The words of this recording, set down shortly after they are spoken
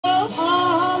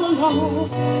all alone.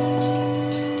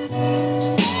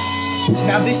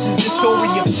 Now this is the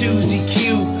story of Susie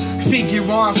Q. Figure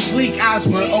on fleek, eyes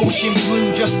were ocean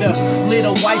blue. Just a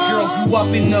little white girl, grew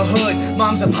up in the hood.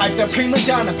 Mom's a piped up prima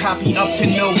donna, pappy up to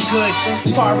no good.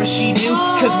 As far as she knew,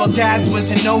 cause well dad's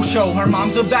was a no-show. Her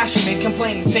mom's a bashing and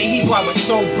complaining, say he's why we're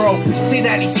so broke. Say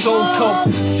that he sold coke,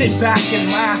 sit back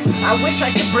and laugh. I wish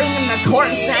I could bring him to court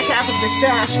and snatch half of the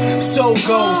stash. So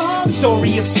goes the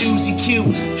story of Susie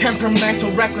Q.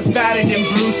 Temperamental, reckless, battered and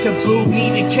bruised to boot.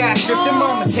 Needed cash, stripped her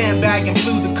mama's handbag and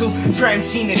flew the coop. Friends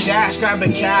seen a dash, grabbed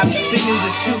a cab, they knew the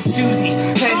scoop. Susie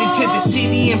headed to the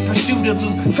city in pursuit of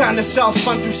loot. Found herself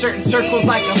spun through certain circles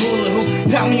like a hula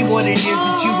hoop. Tell me what it is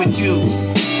that you would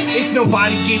do if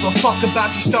nobody gave a fuck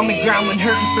about your stomach growling,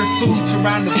 hurting for food.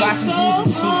 Surrounded by some ghouls and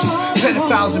spooks,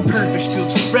 pedophiles and pervert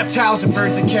scoops, reptiles and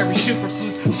birds that carry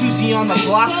superfluous. Susie on the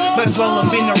block, might as well have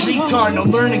been a retard. No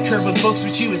learning curve with books,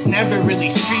 but she was never really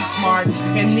street smart.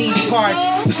 In these parts,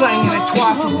 slanging a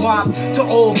twat for wop to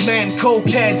old men,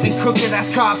 cokeheads, and crooked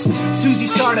ass cops. Susie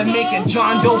started making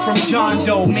John Doe from John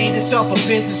Doe. Made herself a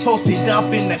business, posted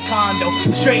up in the condo.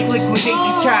 Straight liquidate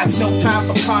these cats, no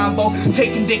time for combo.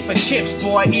 Taking dick for chips,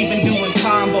 boy, even doing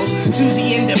combos.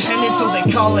 Susie independent, so they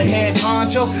call her head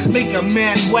honcho. Make a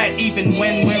man wet, even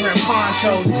when wearing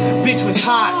ponchos. Bitch was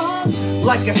hot,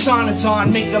 like a sauna's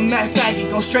on. Make a meth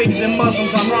faggot go straight to the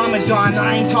Muslims on Ramadan.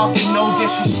 I ain't talking no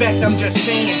disrespect, I'm just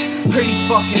saying. Pretty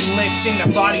fucking lips in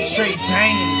the body straight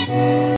banging.